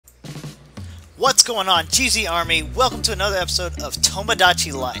What's going on, GZ Army? Welcome to another episode of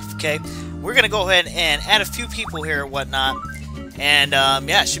Tomodachi Life, okay? We're going to go ahead and add a few people here and whatnot, and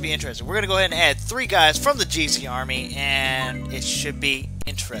yeah, it should be interesting. We're going to go ahead and add 3 guys from the GZ Army, and it should be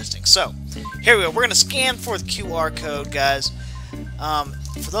interesting. So, here we go. We're going to scan for the QR code, guys.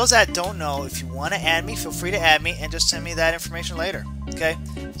 For those that don't know, if you want to add me, feel free to add me, and just send me that information later, okay?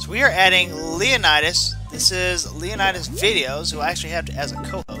 So we are adding Leonidas. This is Leonidas Videos, who I actually have as a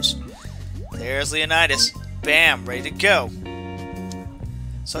co-host. There's Leonidas. Bam, ready to go.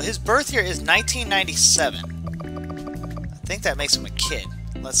 So his birth year is 1997. I think that makes him a kid.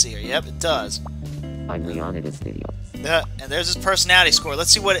 Let's see here. Yep, it does. I'm Leonidas Videos. And there's his personality score. Let's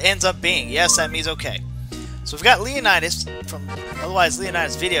see what it ends up being. Yes, that means okay. So we've got Leonidas from otherwise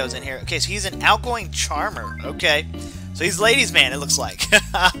Leonidas Videos in here. Okay, so he's an outgoing charmer. Okay. So he's ladies' man, it looks like.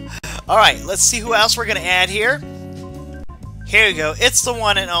 Alright, let's see who else we're gonna add here. Here we go. It's the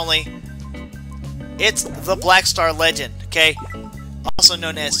one and only. It's the Black Star Legend, okay? Also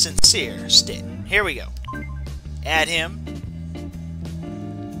known as Sincere Stit. Here we go. Add him.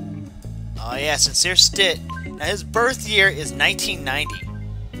 Oh yeah, Sincere Stit. Now his birth year is 1990.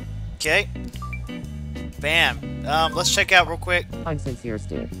 Okay? Bam. Let's check out real quick. I'm Sincere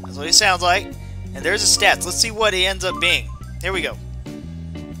Stit. That's what he sounds like. And there's his stats. Let's see what he ends up being. Here we go.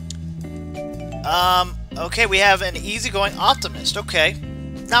 Okay, we have an easygoing optimist. Okay.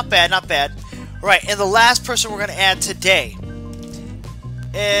 Not bad, not bad. Right, and the last person we're going to add today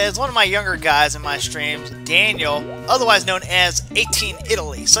is one of my younger guys in my streams, Daniel, otherwise known as 18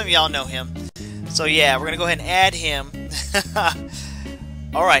 Italy. Some of y'all know him. So yeah, we're going to go ahead and add him.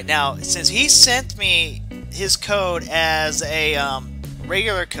 Alright, now, since he sent me his code as a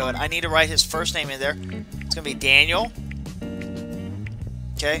regular code, I need to write his first name in there. It's going to be Daniel.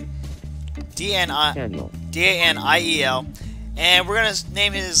 Okay. D-A-N-I-E-L. And we're going to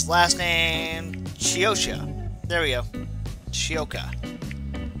name his last name Chiosha. There we go. Chioka.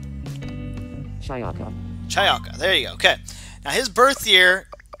 Chayaka. There you go. Okay. Now his birth year.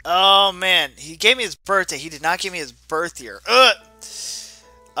 Oh man, he gave me his birthday. He did not give me his birth year. Ugh.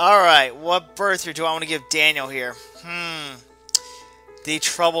 Alright, what birth year do I want to give Daniel here? The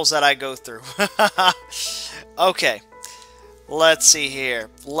troubles that I go through. Okay. Let's see here.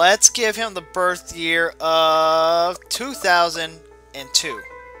 Let's give him the birth year of 2002.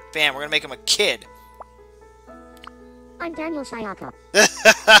 Bam, we're going to make him a kid. I'm Daniel Shayaka.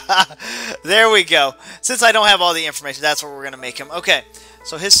 There we go. Since I don't have all the information, that's what we're going to make him. Okay,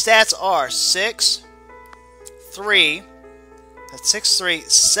 so his stats are 6, 3, that's 6, 3,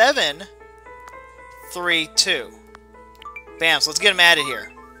 7, 3, 2. Bam, so let's get him added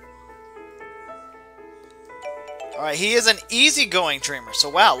here. Alright, he is an easygoing dreamer. So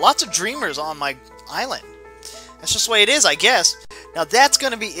wow, lots of dreamers on my island. That's just the way it is, I guess. Now that's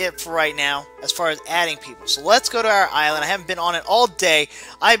going to be it for right now as far as adding people. So let's go to our island. I haven't been on it all day.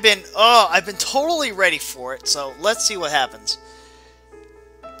 I've been totally ready for it. So let's see what happens.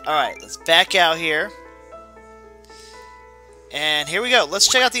 Alright, let's back out here. And here we go. Let's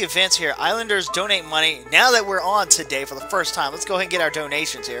check out the events here. Islanders donate money. Now that we're on today for the first time, let's go ahead and get our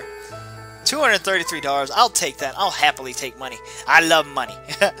donations here. $233. I'll take that. I'll happily take money. I love money.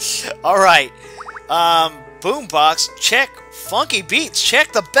 Alright. Boombox. Check. Funky Beats.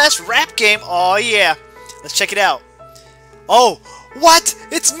 Check the best rap game. Oh, yeah. Let's check it out. Oh, what?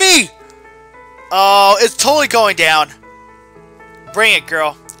 It's me! Oh, it's totally going down. Bring it,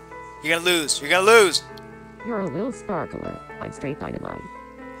 girl. You're gonna lose. You're gonna lose. You're a little sparkler. I'm straight dynamite.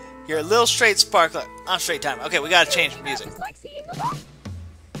 You're a little straight sparkler. I'm straight dynamite. Okay, we gotta change the music.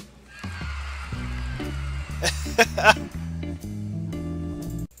 I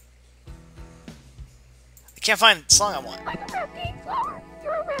can't find the song I want. I'm a rap game flower.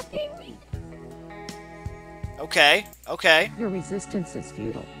 You're a rap game wheat. Okay, okay. Your resistance is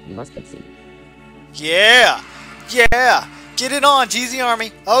futile. You must concede. Yeah! Yeah! Get it on, GZ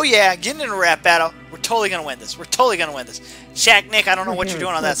Army! Oh yeah, get in a rap battle. We're totally gonna win this. We're totally gonna win this. Shaq Nick, I don't know what you're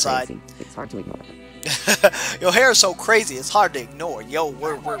doing on that side. It's hard to ignore. Your hair is so crazy, it's hard to ignore. Yo,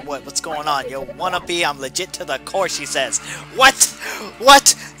 what's going on? Yo, wannabe, I'm legit to the core, she says. What?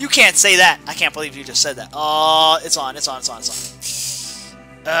 What? You can't say that. I can't believe you just said that. Oh, it's on. If your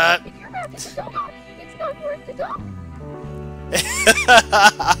rap is a dog, it's not worth the dog.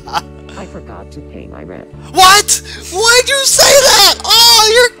 I forgot to pay my rent. What? Why'd you say that? Oh,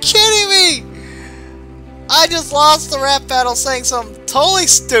 you're kidding me! I just lost the rap battle saying something totally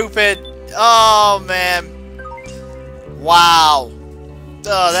stupid. Oh, man. Wow.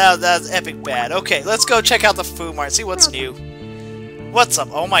 Oh, that's epic bad. Okay, let's go check out the food mart, see what's new. What's up?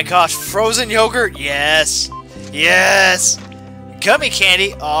 Oh my gosh, frozen yogurt? Yes. Yes. Gummy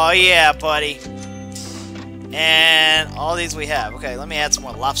candy. Oh, yeah, buddy. And all these we have. Okay, let me add some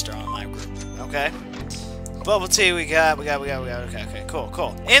more lobster on my group. Okay. Bubble tea we got. Okay,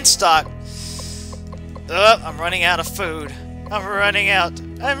 cool. In stock. I'm running out of food. I'm running out,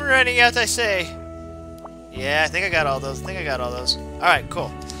 I say. Yeah, I think I got all those. Alright,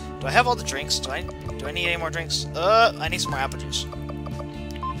 cool. Do I have all the drinks? Do I need any more drinks? I need some more apple juice.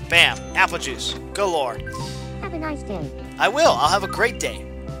 Bam. Apple juice. Galore. Have a nice day. I will. I'll have a great day.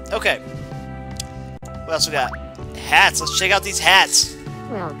 Okay. What else we got? Hats. Let's check out these hats.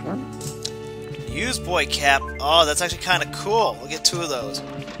 Welcome. Used boy cap. Oh, that's actually kind of cool. We'll get 2 of those.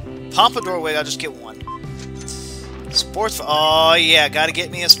 Pompadour wig. I'll just get 1. Sports. Oh, yeah. Gotta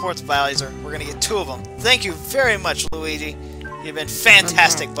get me a sports visor. We're gonna get 2 of them. Thank you very much, Luigi. You've been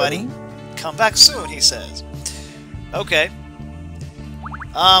fantastic, buddy. Come back soon, he says. Okay.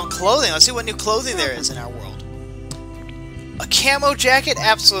 Clothing. Let's see what new clothing there is in our world. A camo jacket?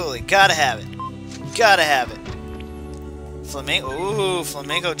 Absolutely. Gotta have it. Gotta have it. Flamingo. Ooh,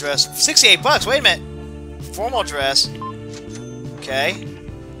 flamingo dress. $68. Wait a minute. Formal dress. Okay.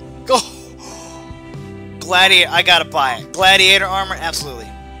 Go. Gladiator. I gotta buy it. Gladiator armor? Absolutely.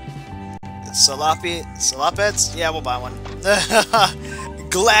 Salapets? Yeah, we'll buy one.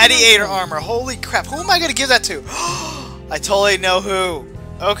 Gladiator armor. Holy crap. Who am I gonna give that to? I totally know who.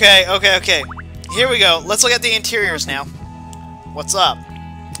 Okay. Here we go. Let's look at the interiors now. What's up?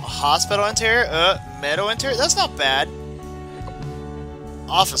 A hospital interior? Meadow interior? That's not bad.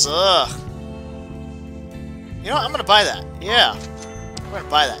 Office. Ugh. You know what? I'm gonna buy that. Yeah. I'm gonna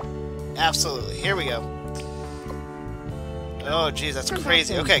buy that. Absolutely. Here we go. Oh, geez, that's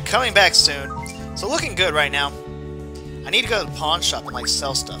crazy. Okay, coming back soon. So looking good right now. I need to go to the pawn shop and, like,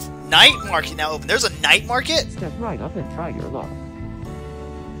 sell stuff. Night market now open. There's a night market? Step right up and try your luck.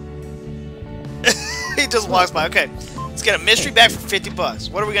 He just walks by. Okay, let's get a mystery bag for $50.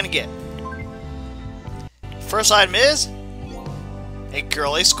 What are we gonna get? First item is a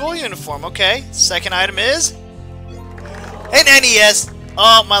girly school uniform. Okay. Second item is an NES.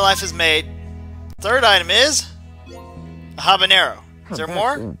 Oh, my life is made. Third item is a habanero. Is there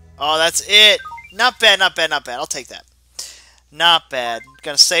more? Oh, that's it. Not bad. I'll take that. Not bad.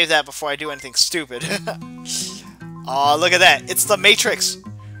 Gonna save that before I do anything stupid. Oh, look at that. It's the Matrix.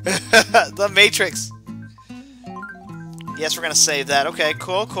 The Matrix. Yes, we're gonna save that. Okay,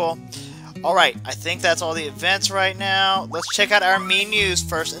 cool. Alright, I think that's all the events right now. Let's check out our menus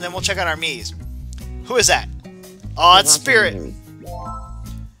first, and then we'll check out our Miis. Who is that? Oh, it's Spirit.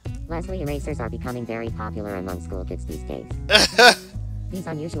 Leslie erasers are becoming very popular among school kids these days. These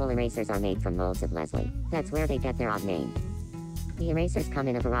unusual erasers are made from molds of Leslie. That's where they get their odd name. The erasers come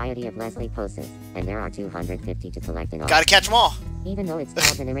in a variety of Leslie poses, and there are 250 to collect in all. Gotta catch them all. Even though it's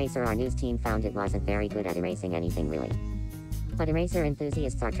called an eraser, our news team found it wasn't very good at erasing anything really. But eraser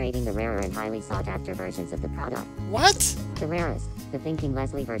enthusiasts are trading the rarer and highly sought-after versions of the product. What? The rarest, the Thinking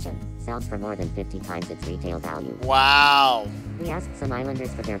Leslie version, sells for more than 50 times its retail value. Wow. We asked some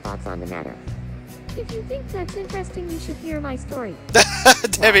islanders for their thoughts on the matter. If you think that's interesting, you should hear my story.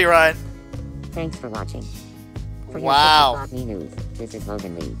 Debbie Ryan. Thanks for watching. For Wow. your Me News, this is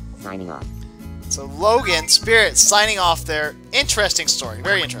Logan Lee, signing off. So Logan, Spirit, signing off there. Interesting story.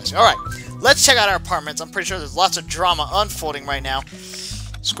 Very interesting. Alright, let's check out our apartments. I'm pretty sure there's lots of drama unfolding right now.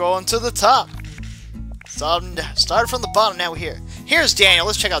 Scrolling to the top. Started from the bottom, now we're here. Here's Daniel.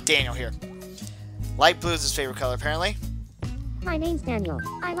 Let's check out Daniel here. Light blue is his favorite color, apparently. My name's Daniel.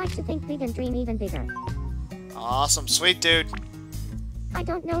 I like to think big and dream even bigger. Awesome. Sweet dude. I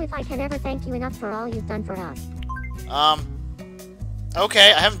don't know if I can ever thank you enough for all you've done for us.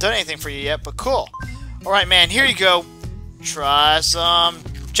 Okay, I haven't done anything for you yet, but cool. Alright, man, here you go. Try some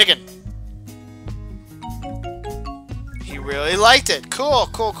chicken. He really liked it. Cool.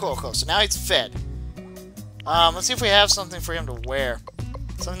 So now he's fed. Let's see if we have something for him to wear.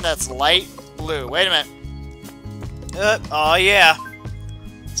 Something that's light blue. Wait a minute. Oh, yeah.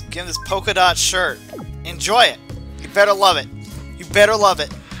 Let's give him this polka dot shirt. Enjoy it. You better love it.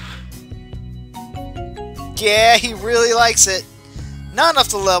 Yeah, he really likes it. Not enough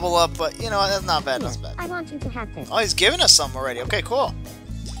to level up, but you know what? That's not bad. I want you to have this. Oh, he's giving us some already. Okay, cool.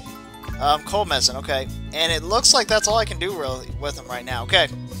 Cold medicine. Okay, and it looks like that's all I can do really with him right now. Okay,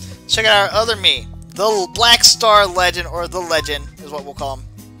 check out our other me, the Black Star Legend, or the Legend is what we'll call him.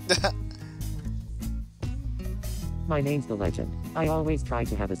 My name's the Legend. I always try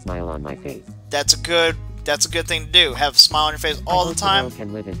to have a smile on my face. That's a good thing to do. Have a smile on your face all the time. I hope the world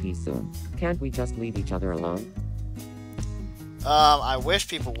can live in peace soon. Can't we just leave each other alone? I wish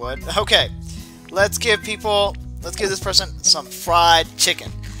people would. Okay, let's give this person some fried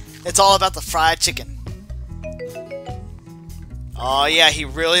chicken. It's all about the fried chicken. Oh yeah, he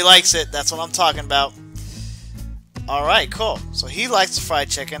really likes it. That's what I'm talking about. Alright, cool. So he likes fried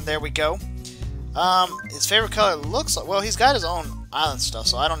chicken. There we go. His favorite color looks like... Well, he's got his own island stuff,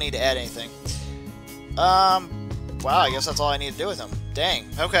 so I don't need to add anything. Wow, I guess that's all I need to do with him. Dang,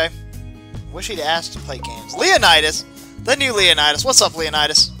 okay. Wish he'd asked to play games. Leonidas! The new Leonidas. What's up,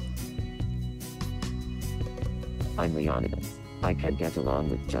 Leonidas? I'm Leonidas. I can get along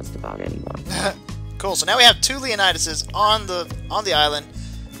with just about anyone. Cool, so now we have two Leonidases on the island.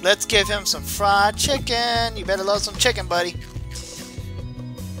 Let's give him some fried chicken. You better love some chicken, buddy.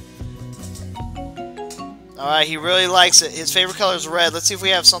 Alright, he really likes it. His favorite color is red. Let's see if we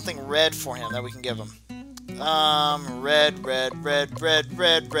have something red for him that we can give him. Red, red, red, red,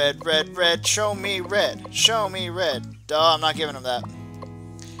 red, red, red, red. Show me red. Show me red. Duh, I'm not giving him that.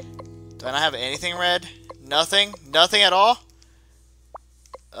 Do I not have anything red? Nothing? Nothing at all?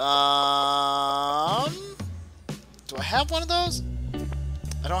 Do I have one of those?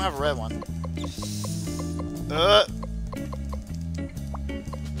 I don't have a red one.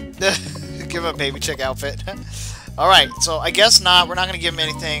 Give him a baby chick outfit. Alright, so I guess not. We're not going to give him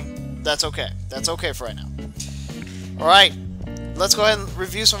anything. That's okay. That's okay for right now. Alright, let's go ahead and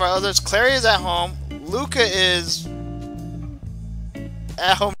review some of our others. Clary is at home. Luca is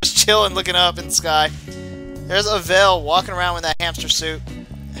at home just chilling, looking up in the sky. There's Avell walking around with that hamster suit.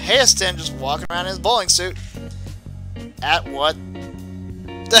 Hayaston just walking around in his bowling suit. At what?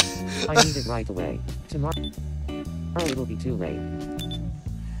 I need it right away. Tomorrow it will be too late.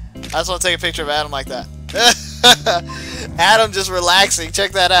 I just want to take a picture of Adam like that. Adam just relaxing.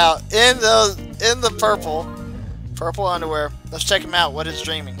 Check that out. In the purple underwear. Let's check him out. What he's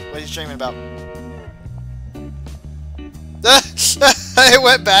dreaming about. It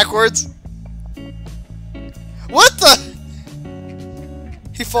went backwards. What the?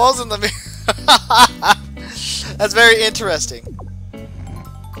 He falls in the mirror. That's very interesting.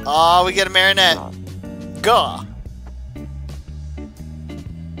 Oh, we get a marionette. Gah.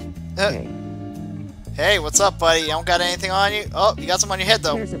 Hey, what's up, buddy? You don't got anything on you? Oh, you got some on your head,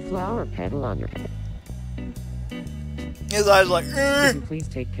 though. There's a flower petal on your head. His eyes like, Could you please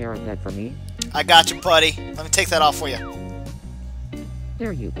take care of that for me? I got you, buddy. Let me take that off for you.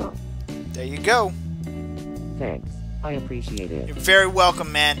 There you go. There you go. Thanks. I appreciate it. You're very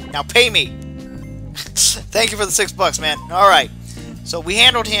welcome, man. Now pay me. Thank you for the $6, man. Alright. So we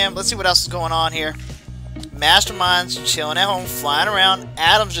handled him. Let's see what else is going on here. Mastermind's chilling at home, flying around.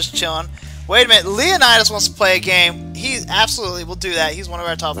 Adam's just chilling. Wait a minute. Leonidas wants to play a game. He absolutely will do that. He's one of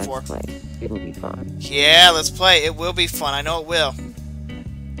our top 4. Let's play. It'll be fun. Yeah, let's play. It will be fun. I know it will.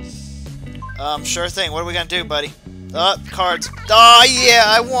 Sure thing. What are we going to do, buddy? Cards. Oh, yeah,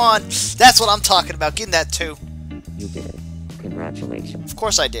 I won. That's what I'm talking about. Getting that, too. You did it. Congratulations. Of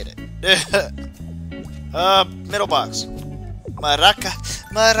course I did it. Middle box. Maracas,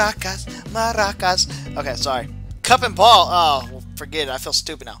 maracas, maracas. Okay, sorry. Cup and ball. Oh, well, forget it. I feel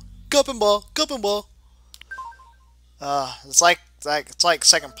stupid now. Cup and ball, cup and ball. It's like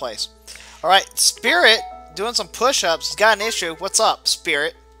second place. All right, Spirit doing some push-ups. He's got an issue. What's up,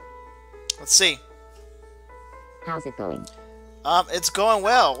 Spirit? Let's see. How's it going? It's going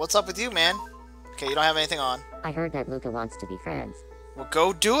well. What's up with you, man? Okay, you don't have anything on. I heard that Luca wants to be friends. Well,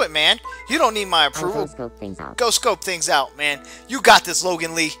 go do it, man. You don't need my approval. I'll go scope things out. Go scope things out, man. You got this,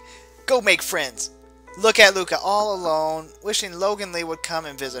 Logan Lee. Go make friends. Look at Luca all alone, wishing Logan Lee would come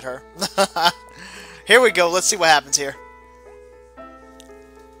and visit her. Here we go. Let's see what happens here.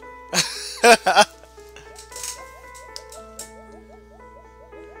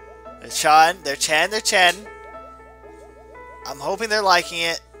 They're chatting. I'm hoping they're liking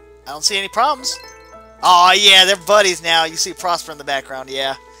it. I don't see any problems. Oh yeah, they're buddies now. You see Prosper in the background.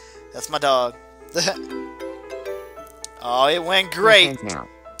 Yeah, that's my dog. Oh, it went great. We're friends now.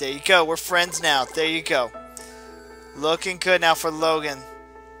 There you go. We're friends now. There you go. Looking good now for Logan.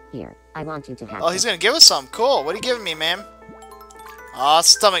 Here, I want you to have. Oh, he's gonna give us some. Cool. What are you giving me, man? Oh,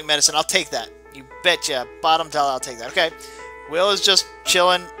 stomach medicine. I'll take that. You betcha. Bottom dollar, I'll take that. Okay. Will is just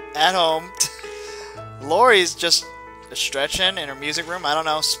chilling at home. Lori's just stretching in her music room. I don't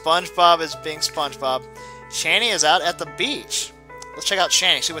know. SpongeBob is being SpongeBob. Shani is out at the beach. Let's check out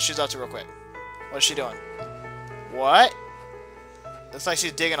Shani. See what she's up to real quick. What is she doing? What? Looks like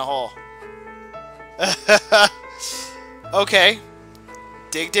she's digging a hole. Okay.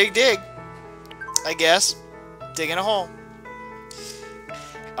 Dig, dig, dig. I guess. Digging a hole.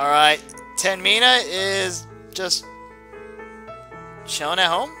 Alright. Tenmina is just chilling at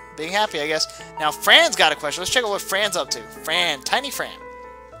home. Being happy, I guess. Now, Fran's got a question. Let's check out what Fran's up to. Fran. Tiny Fran.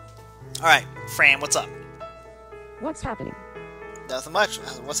 Alright. Fran, what's up? What's happening? Nothing much.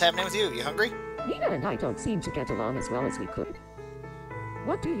 What's happening with you? You hungry? Nina and I don't seem to get along as well as we could.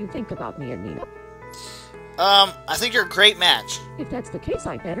 What do you think about me and Nina? I think you're a great match. If that's the case,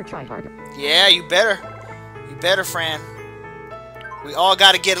 I better try harder. Yeah, you better. You better, Fran. We all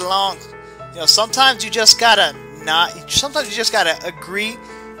gotta get along. You know, sometimes you just gotta sometimes you just gotta agree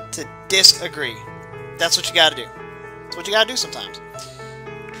to disagree. That's what you gotta do. That's what you gotta do sometimes.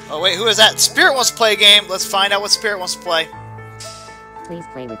 Oh, wait, who is that? Spirit wants to play a game. Let's find out what Spirit wants to play. Please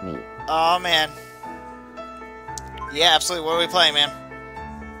play with me. Oh, man. Yeah, absolutely. What are we playing, man?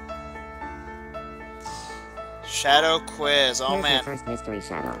 Shadow quiz. Oh, Here's man. your first mystery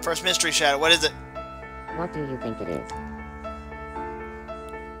shadow. First mystery shadow. What is it? What do you think it is?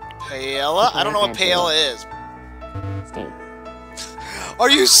 Paella? I don't know what paella is. Steak. Are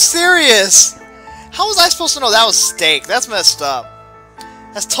you serious? How was I supposed to know that was steak? That's messed up.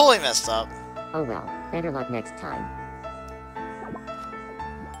 That's totally messed up. Oh well, better luck next time.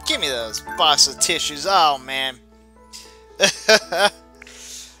 Give me those box of tissues. Oh, man.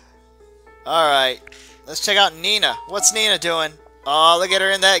 Alright. Let's check out Nina. What's Nina doing? Oh, look at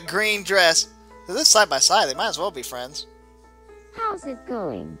her in that green dress. They're this side by side. They might as well be friends. How's it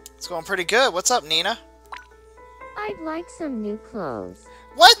going? It's going pretty good. What's up, Nina? I'd like some new clothes.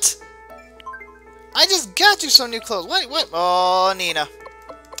 What? I just got you some new clothes. What? Oh, Nina.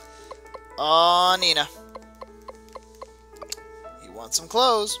 Oh, Nina. You want some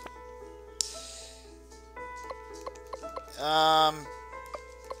clothes?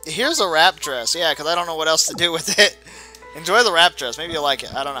 Here's a wrap dress. Yeah, because I don't know what else to do with it. Enjoy the wrap dress. Maybe you'll like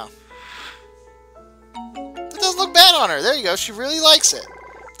it. I don't know. It doesn't look bad on her. There you go. She really likes it.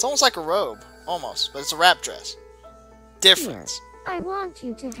 It's almost like a robe. Almost. But it's a wrap dress. Difference. Here, I want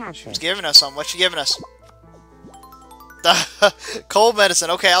you to have She's this. giving us some. What's she giving us? Cold medicine.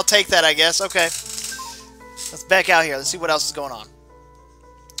 Okay, I'll take that, I guess. Okay. Let's back out here. Let's see what else is going on.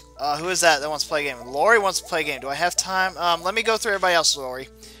 Who is that wants to play a game? Lori wants to play a game. Do I have time? Let me go through everybody else, Lori.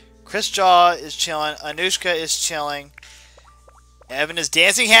 Chris Jaw is chilling. Anushka is chilling. Evan is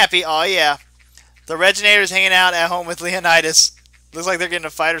dancing happy. Oh, yeah. The Reginator is hanging out at home with Leonidas. Looks like they're getting a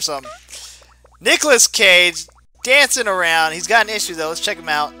fight or something. Nicolas Cage dancing around. He's got an issue, though. Let's check him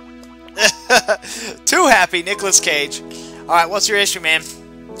out. Too happy, Nicolas Cage. Alright, what's your issue, man?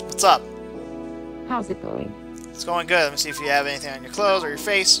 What's up? How's it going? It's going good. Let me see if you have anything on your clothes or your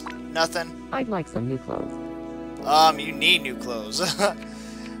face. Nothing. I'd like some new clothes. You need new clothes.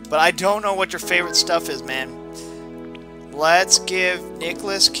 But I don't know what your favorite stuff is, man. Let's give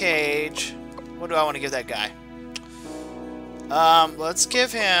Nicolas Cage... What do I want to give that guy? Let's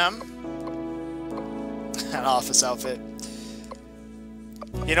give him... an office outfit.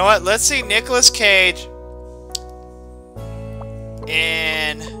 You know what? Let's see Nicolas Cage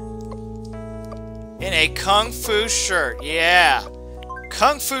in a Kung Fu shirt. Yeah.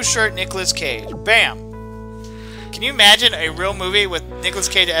 Kung Fu shirt, Nicolas Cage. Bam. Can you imagine a real movie with Nicolas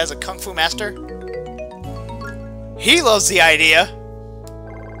Cage as a Kung Fu master? He loves the idea.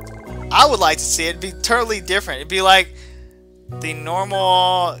 I would like to see it. It'd be totally different. It'd be like the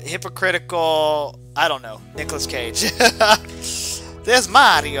normal, hypocritical, I don't know, Nicolas Cage. There's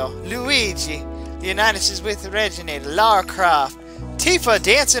Mario, Luigi, Leonidas is with the Reginator, Lara Croft, Tifa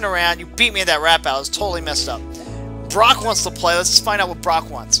dancing around. You beat me in that rap battle. It's totally messed up. Brock wants to play. Let's just find out what Brock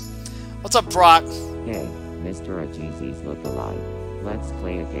wants. What's up, Brock? Hey, MrAGeezie's look-alike. Let's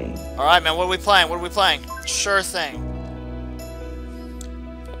play a game. Alright, man. What are we playing? What are we playing? Sure thing.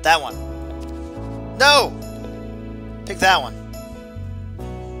 That one. No! Pick that one.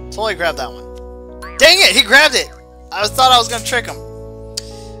 Totally grab that one. Dang it! He grabbed it! I thought I was gonna trick him.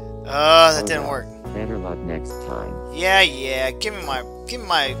 That didn't work. Better luck next time. Yeah. Give me my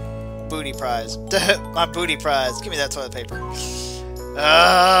booty prize. My booty prize. Give me that toilet paper.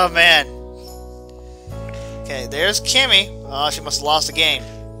 Oh, man. Okay, there's Kimmy. Oh, she must have lost a game.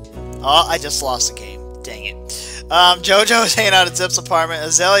 Oh, I just lost a game. Dang it. JoJo is hanging out at Zip's apartment.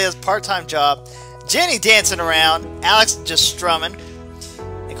 Azalea's part-time job. Jenny dancing around. Alex just strumming.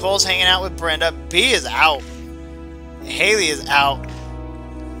 Nicole's hanging out with Brenda. B is out. Haley is out.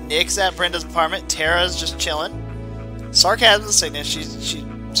 Nick's at Brenda's apartment. Tara's just chilling. Sarcasm the sickness. She's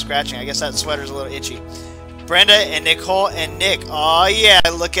scratching. I guess that sweater's a little itchy. Brenda and Nicole and Nick. Oh yeah,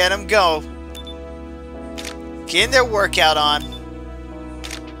 look at them go. Getting their workout on.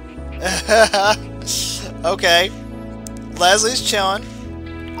 Okay. Leslie's chilling.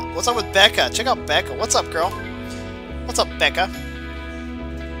 What's up with Becca? Check out Becca. What's up, girl? What's up, Becca?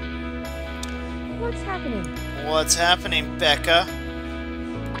 What's happening? What's happening, Becca?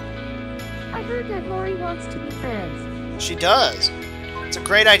 I heard that Lori wants to be friends. She does. It's a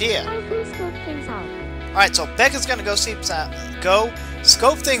great idea. I'll go scope things out. Alright, so Becca's gonna go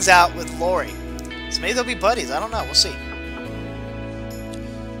scope things out with Lori. So maybe they'll be buddies. I don't know. We'll see.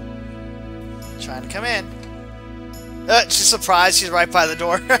 Trying to come in. She's surprised. She's right by the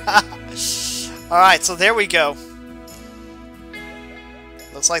door. Alright, so there we go.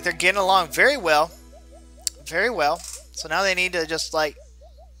 Looks like they're getting along very well. Very well. So now they need to just, like,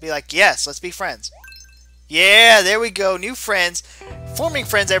 be like, yes, let's be friends. Yeah, there we go. New friends. Forming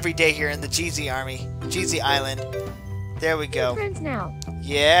friends every day here in the GeeZ Army. GeeZ Island. There we go. We're friends now.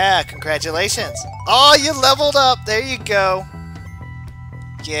 Yeah, congratulations. Oh, you leveled up. There you go.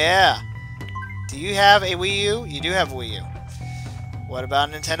 Yeah. Do you have a Wii U? You do have a Wii U. What about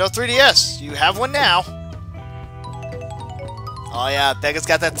a Nintendo 3DS? You have one now. Oh yeah, Becca's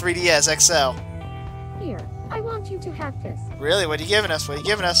got that 3DS XL. Here, I want you to have this. Really? What are you giving us? What are you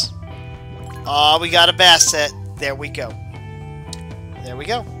giving us? Oh, we got a bass set. There we go. There we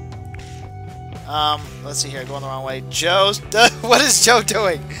go. Let's see here. Going the wrong way. What is Joe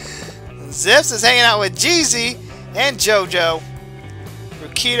doing? Zips is hanging out with GeeZ and JoJo.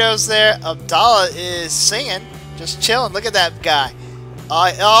 Rukito's there. Abdallah is singing. Just chilling. Look at that guy.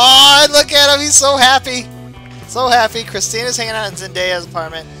 Oh, look at him. He's so happy. So happy. Christina's hanging out in Zendaya's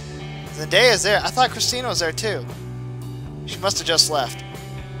apartment. Zendaya's there. I thought Christina was there too. She must have just left.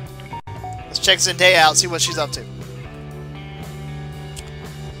 Let's check Zendaya out, see what she's up to.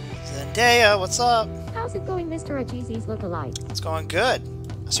 Zendaya, what's up? How's it going, MrAGeezie's look-alike? It's going good.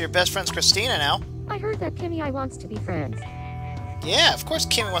 I see your best friend's Christina now. I heard that Kimmy wants to be friends. Yeah, of course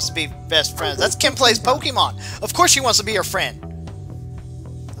Kimmy wants to be best friends. That's Kim plays Pokemon. Of course she wants to be your friend.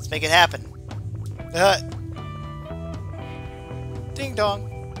 Let's make it happen. Ding dong.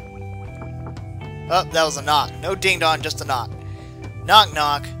 Oh, that was a knock. No ding dong, just a knock. Knock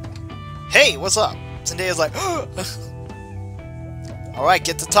knock. Hey, what's up? Zendaya's like, alright,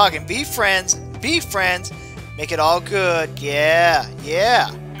 get to talking. Be friends. Be friends. Make it all good. Yeah, yeah.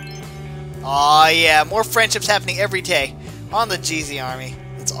 Aw, yeah. More friendships happening every day on the GeeZ Army.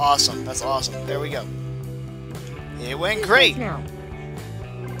 It's awesome. That's awesome. There we go. It went great.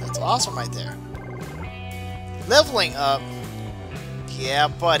 That's awesome right there. Leveling up. Yeah,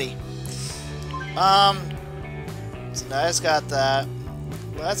 buddy. Zendaya's got that.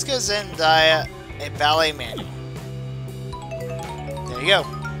 Let's give Zendaya a ballet manual. There you go.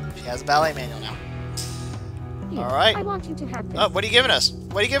 She has a ballet manual now. Alright. I want you to have this. Oh, what are you giving us?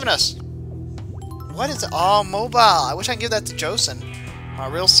 What are you giving us? What is it? Oh, mobile. I wish I could give that to Josen, my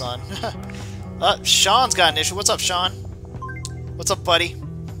real son. Sean's got an issue. What's up, Sean? What's up, buddy?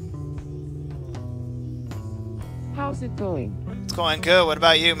 How's it going? It's going good. What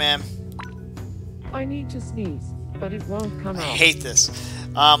about you, man? I need to sneeze, but it won't come I out. hate this.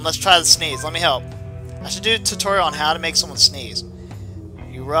 Let's try the sneeze. Let me help. I should do a tutorial on how to make someone sneeze.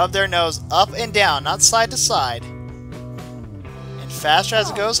 You rub their nose up and down, not side to side. And faster as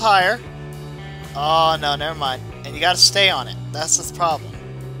it goes higher. Oh, no, never mind. And you gotta stay on it. That's the problem.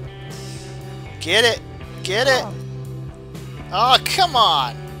 Get it. Get it. Oh, come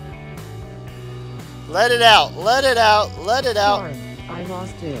on. Let it out. Let it out. Let it out. Darn, I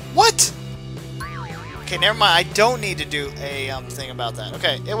lost it. What? Okay, never mind. I don't need to do a thing about that.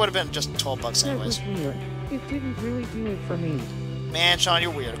 Okay, it would have been just 12 bucks That anyways. was weird. It didn't really do it for me. Man, Sean,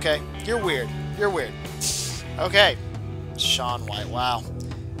 you're weird, okay? You're weird. You're weird. Okay. Sean White, wow.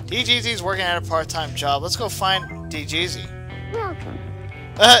 TheAverageJoe's working at a part-time job. Let's go find TheAverageJoe. Welcome.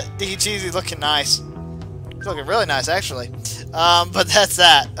 TheAverageJoe looking nice. He's looking really nice, actually. But that's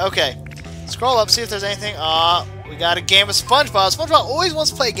that. Okay. Scroll up, see if there's anything. We got a game of SpongeBob. SpongeBob always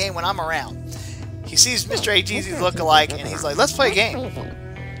wants to play a game when I'm around. He sees MrAGeezee's look-alike, and he's like, let's play a game.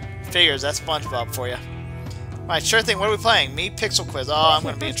 Figures, that's SpongeBob for you. Alright, sure thing. What are we playing? Me, Pixel Quiz. Oh, I'm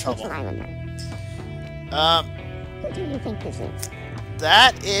going to be in trouble. Who do you think this is?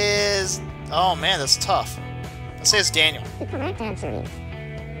 That is... Oh, man, that's tough. Let's say it's Daniel. The correct answer is...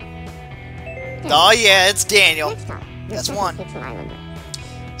 Oh, yeah, it's Daniel. Next up, the That's second one. Pixel Islander.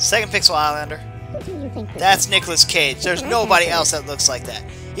 Second Pixel Islander. Who do you think this That's is? Nicolas Cage. There's nobody else that looks like that.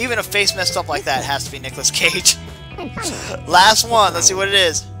 Even a face messed up like that has to be Nicolas Cage. And finally, Last one. Let's see what it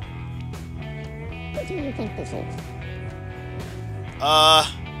is. who do you think this is? I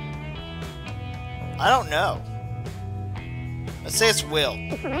don't know. Let's say it's Will.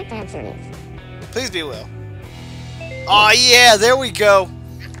 The correct answer is... Please be Will. Oh yeah, there we go.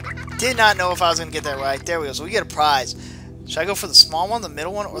 Did not know if I was gonna get that right. There we go. So we get a prize. Should I go for the small one, the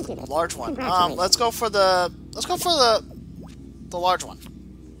middle one, or the large one? Let's go for the large one.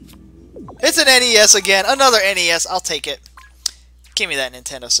 It's an NES again. Another NES. I'll take it. Give me that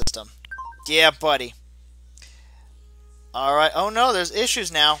Nintendo system. Yeah, buddy. Alright. Oh no, there's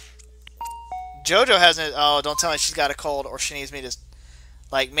issues now. JoJo hasn't... Oh, don't tell me she's got a cold or she needs me to,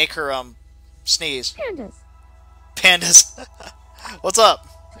 like, make her, sneeze. Pandas. Pandas. What's up?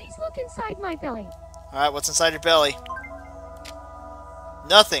 Please look Look inside my belly. Alright, what's inside your belly?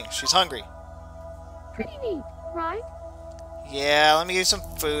 Nothing. She's hungry. Pretty neat, right? Yeah, let me give you some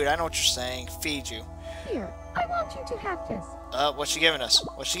food. I know what you're saying. Feed you. Here, I want you to have this. What's she giving us?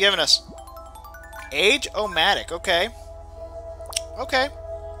 What's she giving us? Age-O-Matic. Okay. Okay.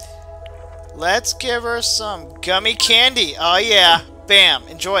 Let's give her some gummy candy. Oh, yeah. Bam.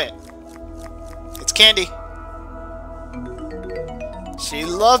 Enjoy it. It's candy. She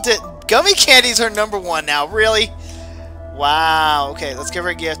loved it. Gummy candy's her #1 now. Really? Wow. Okay, let's give her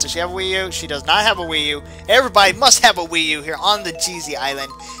a gift. Does she have a Wii U? She does not have a Wii U. Everybody must have a Wii U here on the GZ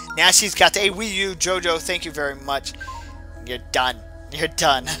Island. Now she's got a Wii U. Jojo, thank you very much. You're done. You're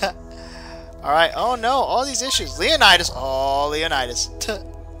done. Alright. Oh, no. All these issues. Leonidas. Oh, Leonidas.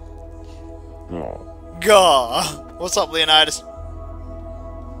 Gah. What's up, Leonidas?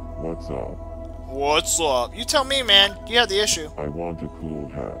 What's up? What's up? You tell me, man. You have the issue. I want a cool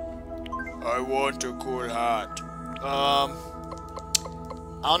hat. I want a cool hat. I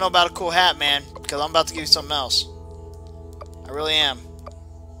don't know about a cool hat, man, because I'm about to give you something else. I really am.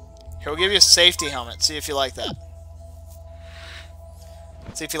 Here, we'll give you a safety helmet. See if you like that.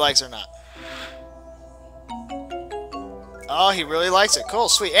 See if he likes it or not. Oh, he really likes it. Cool,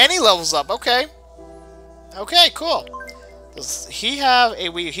 sweet. And he levels up. Okay. Okay, cool. Does he have a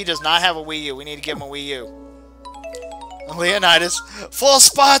Wii U? He does not have a Wii U. We need to give him a Wii U. Leonidas. Full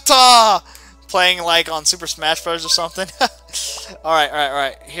Sparta! Playing like on Super Smash Bros. Or something.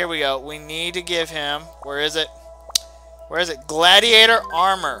 Alright. Here we go. We need to give him... Where is it? Where is it? Gladiator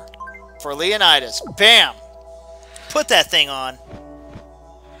armor. For Leonidas. Bam! Put that thing on.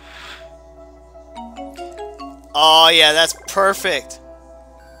 Oh, yeah, that's perfect.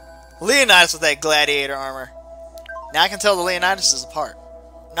 Leonidas with that gladiator armor. Now I can tell the Leonidas apart.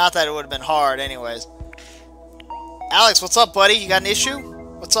 Not that it would have been hard anyways. Alex, what's up, buddy? You got an issue?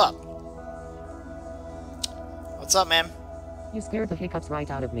 What's up? What's up, man? You scared the hiccups right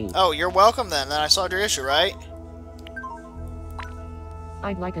out of me. Oh, you're welcome then. Then I solved your issue, right?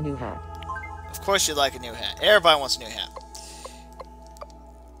 I'd like a new hat. Of course you'd like a new hat. Everybody wants a new hat.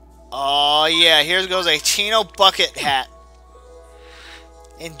 Oh, yeah. Here goes a Chino bucket hat.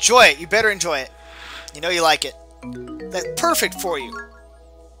 Enjoy it. You better enjoy it. You know you like it. That's perfect for you.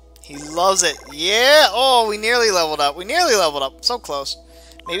 He loves it. Yeah. Oh, we nearly leveled up. We nearly leveled up. So close.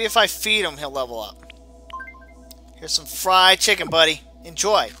 Maybe if I feed him, he'll level up. Here's some fried chicken, buddy.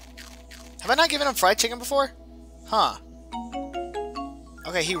 Enjoy. Have I not given him fried chicken before? Huh.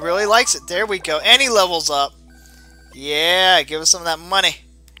 Okay, he really likes it. There we go. And he levels up. Yeah, give us some of that money.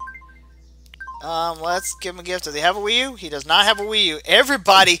 Let's give him a gift. Does he have a Wii U? He does not have a Wii U.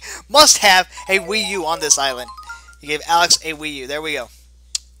 Everybody must have a Wii U on this island. He gave Alex a Wii U. There we go.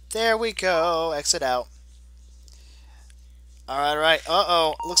 There we go. Exit out. Alright.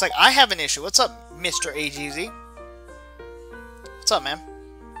 Uh-oh. Looks like I have an issue. What's up, MrAGeezie? What's up, man?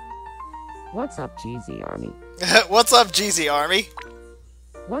 What's up, GZ Army? What's up, GZ Army?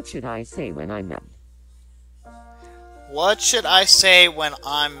 What should I say when I'm mad? What should I say when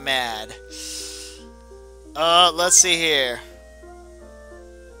I'm mad? Let's see here.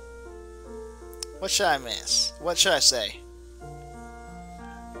 What should I miss? What should I say?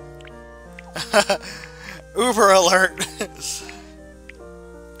 Uber alert.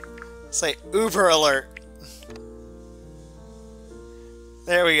 Say Uber alert.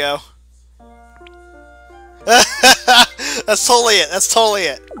 There we go. That's totally it. That's totally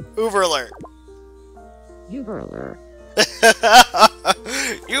it. Uber alert. Uber alert.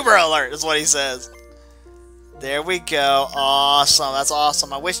 Uber alert is what he says. There we go. Awesome. That's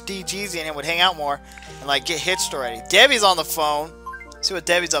awesome. I wish DGZ and him would hang out more and like get hitched already. Debbie's on the phone. See what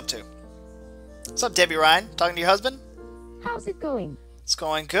Debbie's up to. What's up, Debbie Ryan? Talking to your husband? How's it going? It's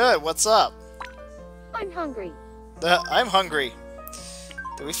going good. What's up? I'm hungry. I'm hungry.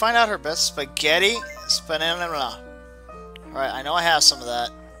 Did we find out her best spaghetti? Alright, I know I have some of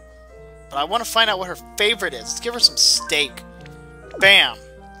that. But I want to find out what her favorite is. Let's give her some steak. Bam!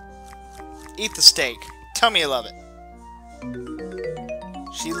 Eat the steak. Tell me you love it.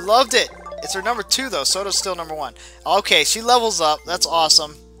 She loved it. It's her #2 though. Soda's still #1. Okay, she levels up. That's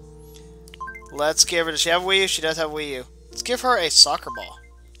awesome. Let's give her... Does she have a Wii U? She does have a Wii U. Let's give her a soccer ball.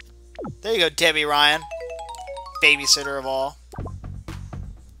 There you go, Debbie Ryan. Babysitter of all.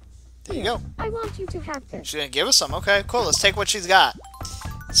 There you go. I want you to have this. She's going to give us some. Okay, cool. Let's take what she's got.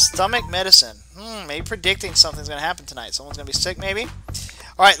 Stomach medicine. Maybe predicting something's going to happen tonight. Someone's going to be sick, maybe?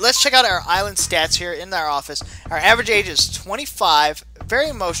 Alright, let's check out our island stats here in our office. Our average age is 25. Very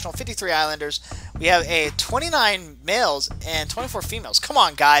emotional. 53 islanders. We have 29 males and 24 females. Come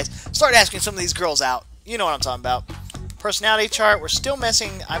on, guys. Start asking some of these girls out. You know what I'm talking about. Personality chart, we're still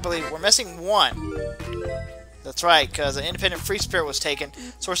missing, I believe, we're missing one. That's right, because an independent free spirit was taken.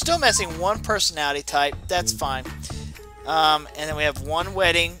 So we're still missing one personality type. That's fine. And then we have one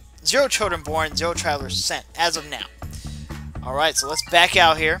wedding, 0 children born, 0 travelers sent, as of now. Alright, so let's back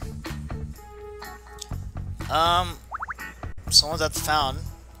out here. Someone's at the fountain.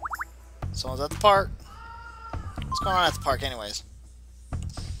 Someone's at the park. What's going on at the park anyways?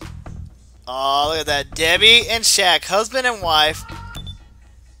 Oh, look at that. Debbie and Shaq, husband and wife,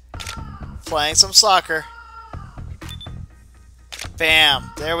 playing some soccer.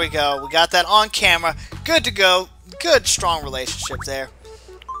 Bam. There we go. We got that on camera. Good to go. Good, strong relationship there.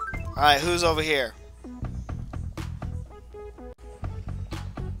 Alright, who's over here?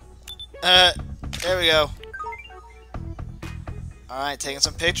 There we go. Alright, taking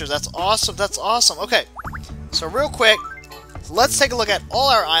some pictures. That's awesome. That's awesome. Okay. So real quick, let's take a look at all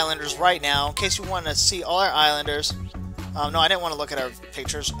our islanders right now, in case you want to see all our islanders. No, I didn't want to look at our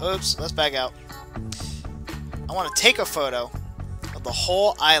pictures. Oops, let's back out. I want to take a photo of the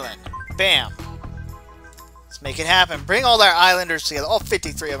whole island. Bam. Let's make it happen. Bring all our islanders together. All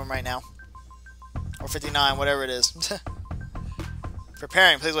 53 of them right now. Or 59, whatever it is.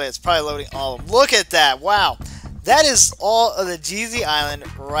 Preparing. Please wait. It's probably loading all of them. Look at that. Wow. That is all of the GZ Island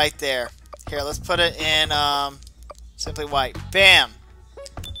right there. Here, let's put it in simply white. Bam.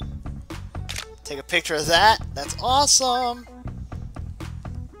 Take a picture of that. That's awesome.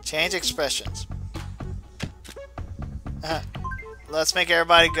 Change expressions. Let's make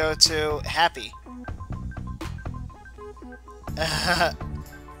everybody go to happy.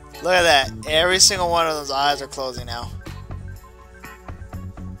 Look at that. Every single one of those eyes are closing now.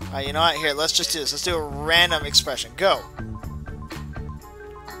 Alright, you know what? Here, let's just do this. Let's do a random expression. Go.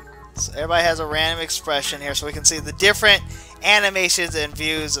 So everybody has a random expression here so we can see the different animations and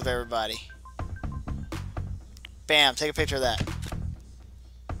views of everybody. Bam. Take a picture of that.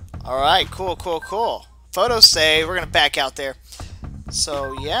 Alright, cool, cool, cool. Photo save. We're going to back out there.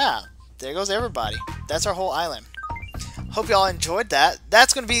 So, yeah. There goes everybody. That's our whole island. Hope y'all enjoyed that.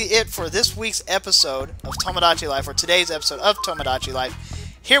 That's going to be it for this week's episode of Tomodachi Life, or today's episode of Tomodachi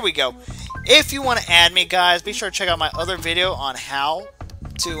Life. Here we go. If you want to add me, guys, be sure to check out my other video on how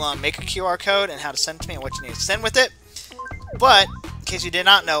to make a QR code and how to send it to me and what you need to send with it. But, in case you did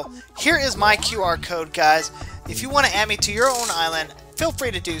not know, here is my QR code, guys. If you want to add me to your own island, feel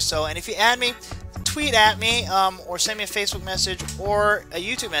free to do so. And if you add me, tweet at me or send me a Facebook message or a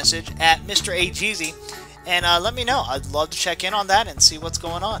YouTube message at MrAGeezie and let me know. I'd love to check in on that and see what's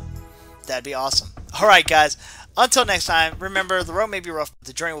going on. That'd be awesome. Alright, guys. Until next time, remember, the road may be rough, but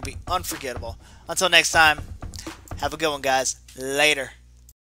the journey will be unforgettable. Until next time, have a good one, guys. Later.